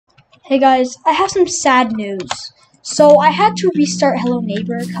Hey guys, I have some sad news. So I had to restart Hello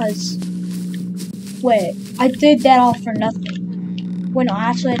Neighbor because, wait, I did that all for nothing. Well, no,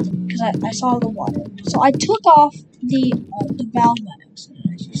 actually, because I saw the water. So I took off the valve by accident,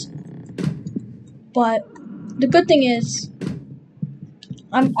 as you said. But the good thing is,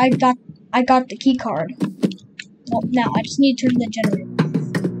 I got the key card. Well, now I just need to turn the generator off.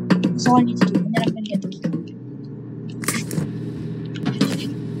 That's all I need to do, and then I'm gonna get the key card.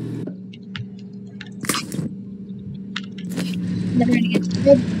 And then we're gonna get to the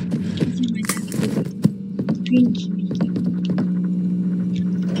red green key.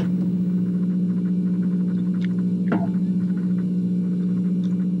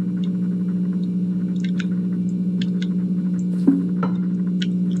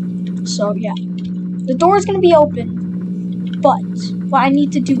 So yeah, the door is gonna be open, but what I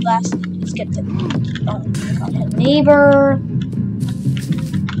need to do last is get the neighbor.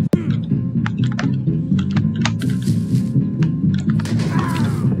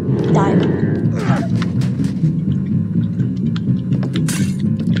 Died.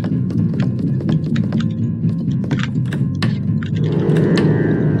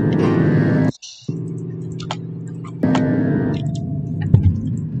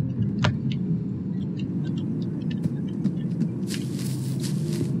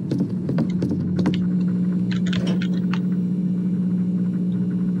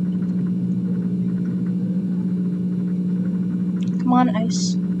 Come on,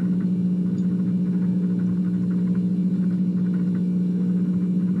 ice.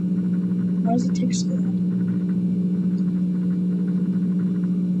 Why does it take so long?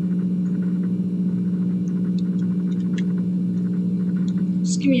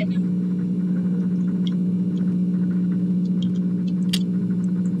 Just give me a minute.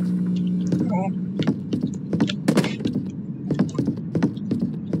 Alright.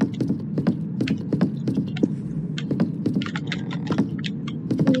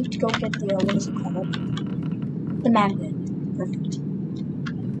 We need to go get the, what is it called? The magnet. Perfect.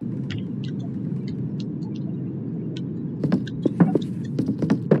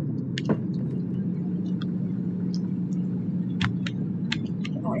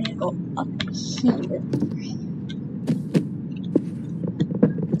 Oh, I need to go up here.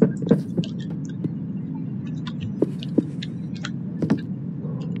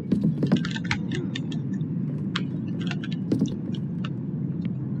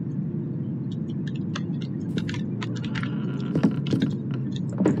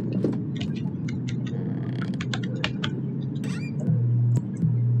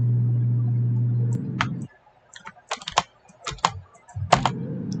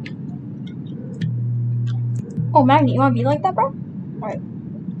 Oh, Magnet, you wanna be like that, bro? Alright.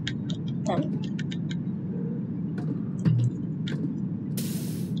 Then.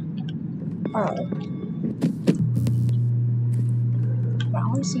 Alright. I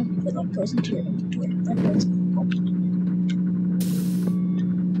wanna see if it like goes into your inventory. That goes. Oh.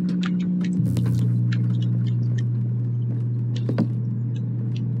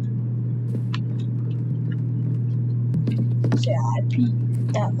 So yeah, I beat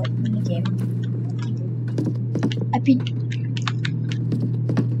that like minigame. I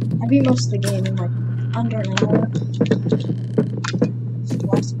beat most of the game in like under an hour. It's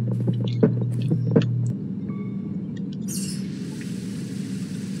awesome.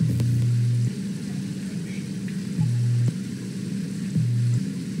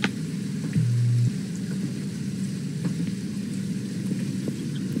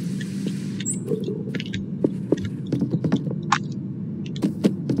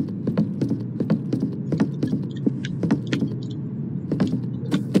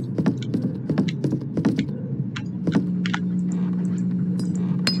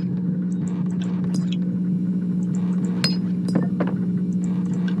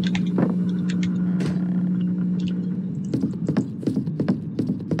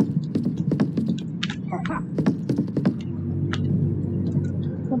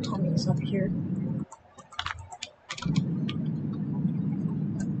 Don't tell me it's up here.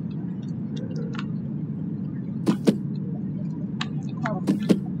 Oh.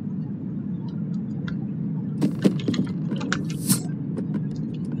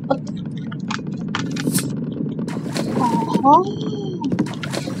 What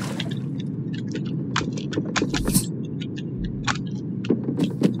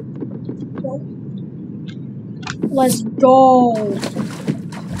the? Let's go.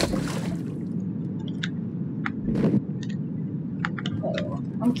 Oh,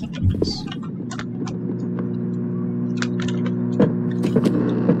 I'm keeping this.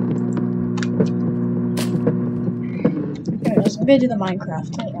 There it is. I'm been to the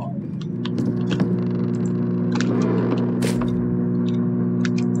Minecraft. Hold on.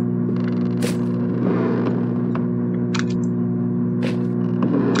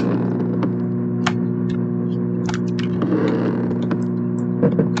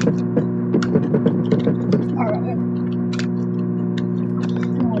 Alright.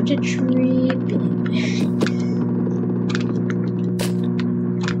 I want to tree.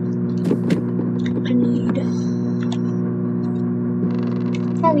 I need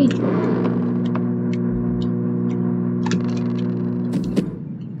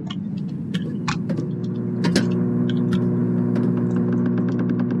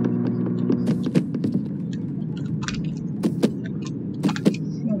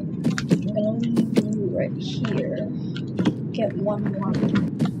right here. Get one more.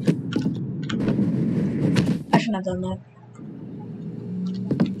 I shouldn't have done that.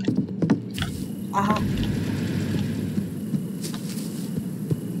 Aha.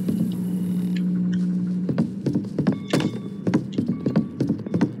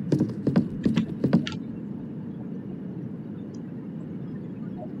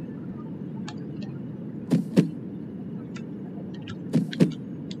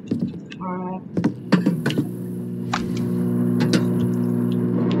 Alright.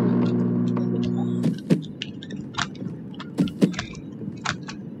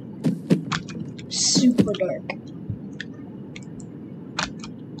 Super dark.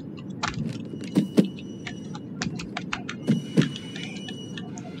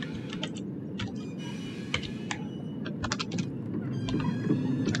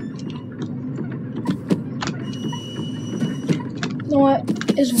 You know what?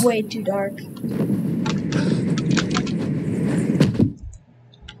 It's way too dark.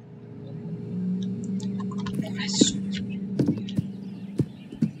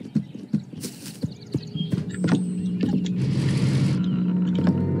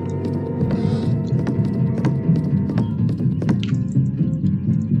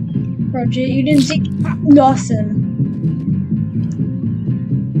 Roger, you didn't see nothing.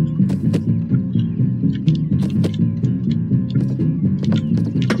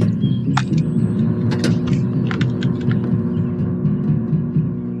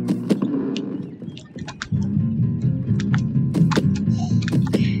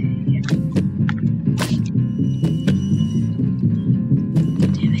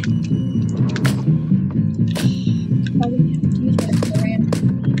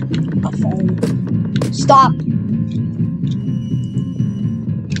 Stop.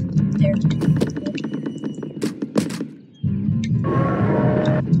 There.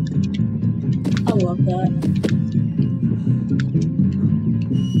 I love that.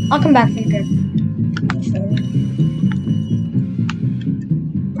 I'll come back for you.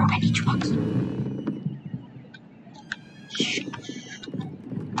 Bro, I need trucks.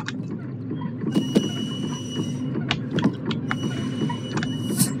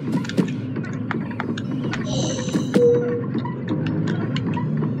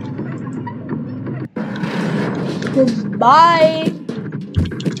 Goodbye.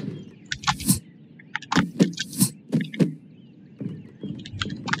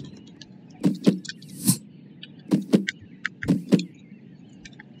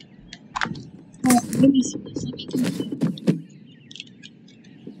 Let me see this.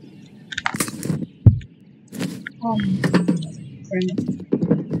 Friend.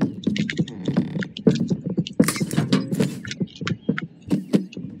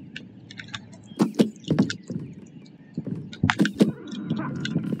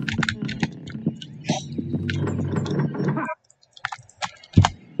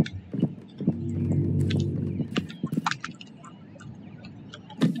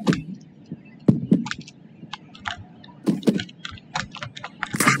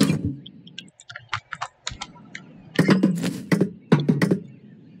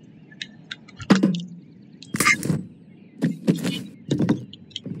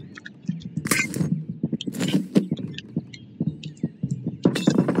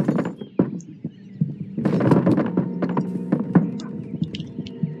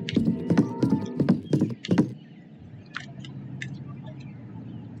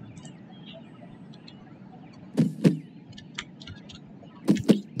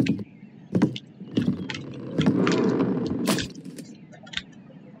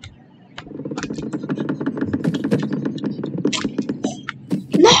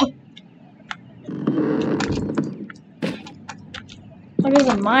 What is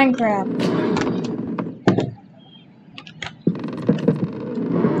a Minecraft?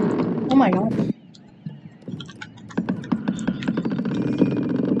 Oh my god.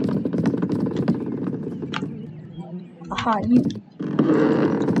 Haha, you.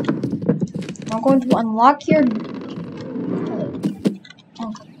 I'm going to unlock your. Okay.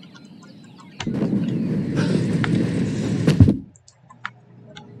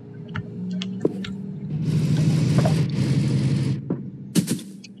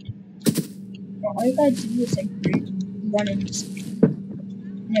 All you gotta do is like run into something,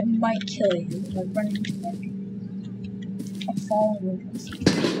 and it might kill you. Like run into like a fallen window.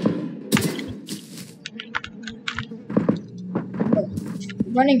 But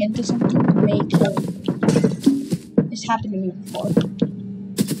running into something may kill you. This happened to me before.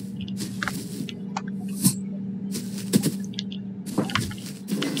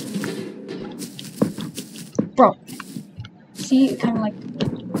 Bro, see, it kind of like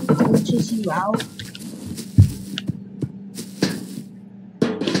glitches you out.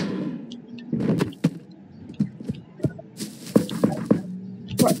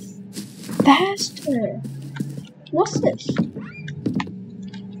 Bro, faster! What's this?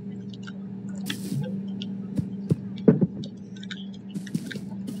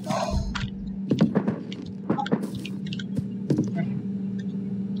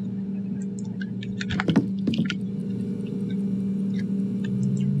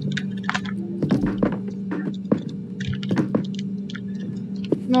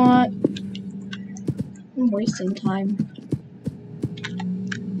 You know what? I'm wasting time.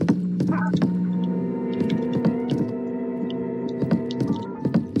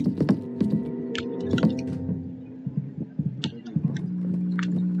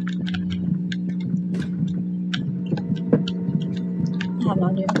 How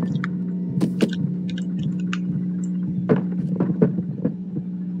about you?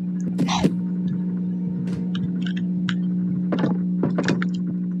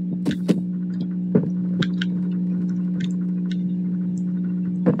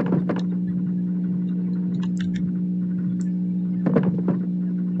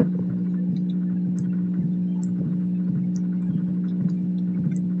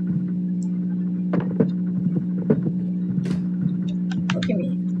 Look at me.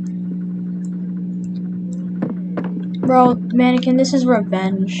 Bro, mannequin, this is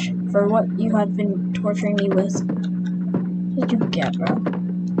revenge for what you have been torturing me with. What did you get, bro?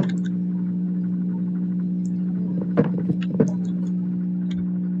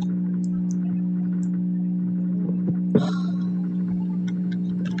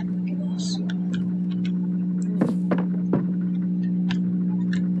 Goodness.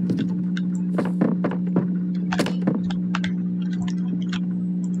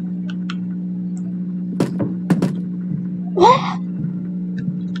 What?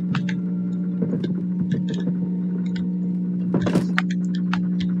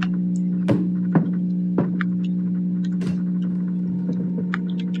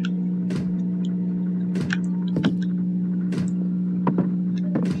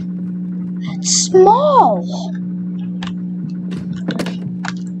 Small!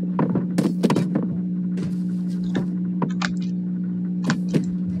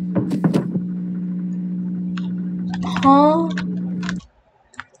 Huh?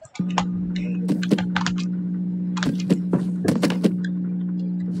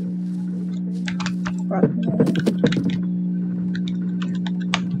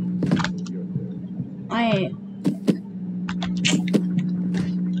 I ain't.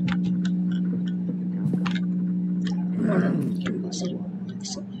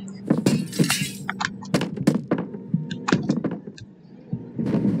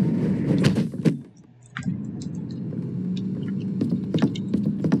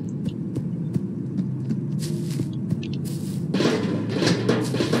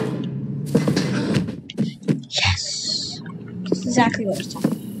 Yes! That's exactly what I was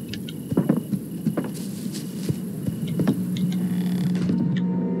talking about.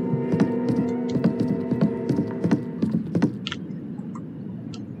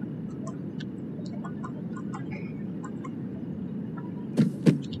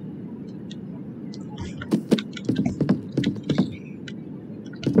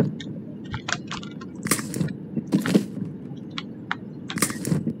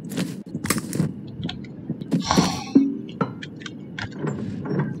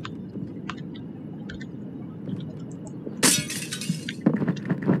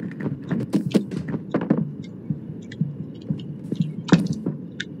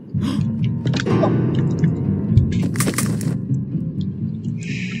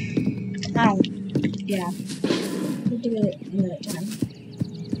 Ow. Yeah. We'll do it another time.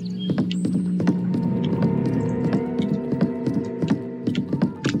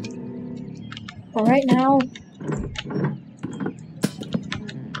 But right now.